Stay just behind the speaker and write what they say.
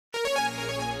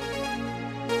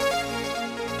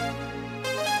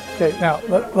Okay, now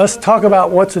let's talk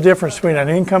about what's the difference between an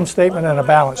income statement and a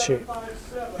balance sheet.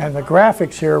 And the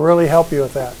graphics here really help you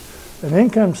with that. An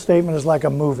income statement is like a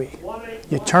movie.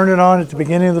 You turn it on at the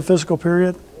beginning of the fiscal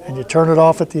period and you turn it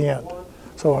off at the end.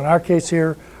 So in our case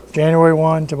here, January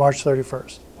 1 to March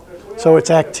 31st. So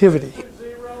it's activity.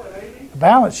 The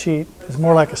balance sheet is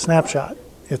more like a snapshot.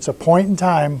 It's a point in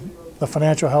time, the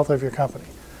financial health of your company.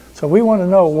 So we want to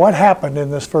know what happened in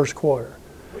this first quarter.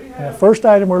 And the first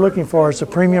item we're looking for is the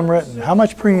premium written. How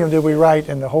much premium did we write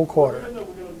in the whole quarter? In the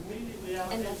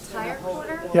entire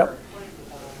quarter? Yep.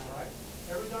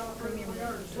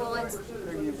 Well, it's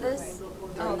this.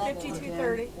 Oh,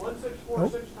 5230.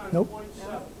 Nope.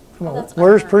 Come on.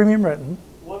 Where's premium written?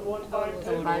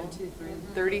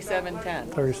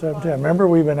 3710. 3710. Remember,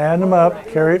 we've been adding them up.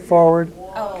 Carry it forward.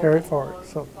 Carry it forward.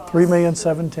 So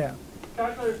 3,710,000.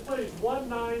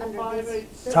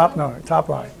 Top line. Top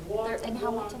line. And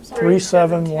how much? I'm sorry.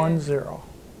 3710.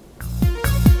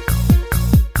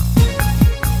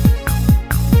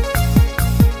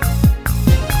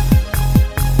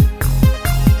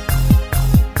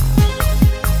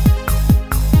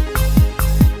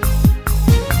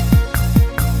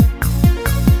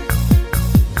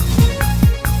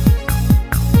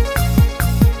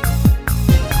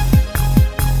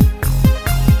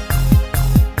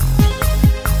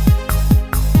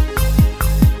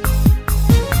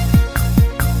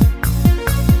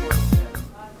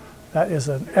 That is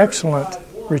an excellent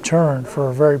return for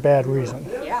a very bad reason.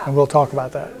 Yeah. And we'll talk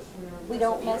about that. We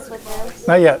don't mess with this?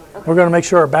 Not yet. Okay. We're going to make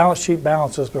sure our balance sheet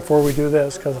balances before we do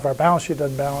this, because if our balance sheet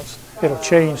doesn't balance, it'll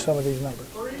change some of these numbers.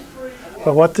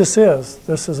 But what this is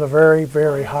a very,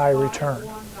 very high return.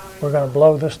 We're going to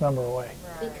blow this number away.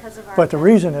 Because of our But the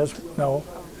reason is, no,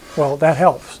 well, that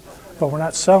helps, but we're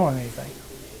not selling anything.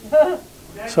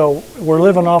 So we're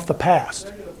living off the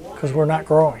past because we're not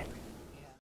growing.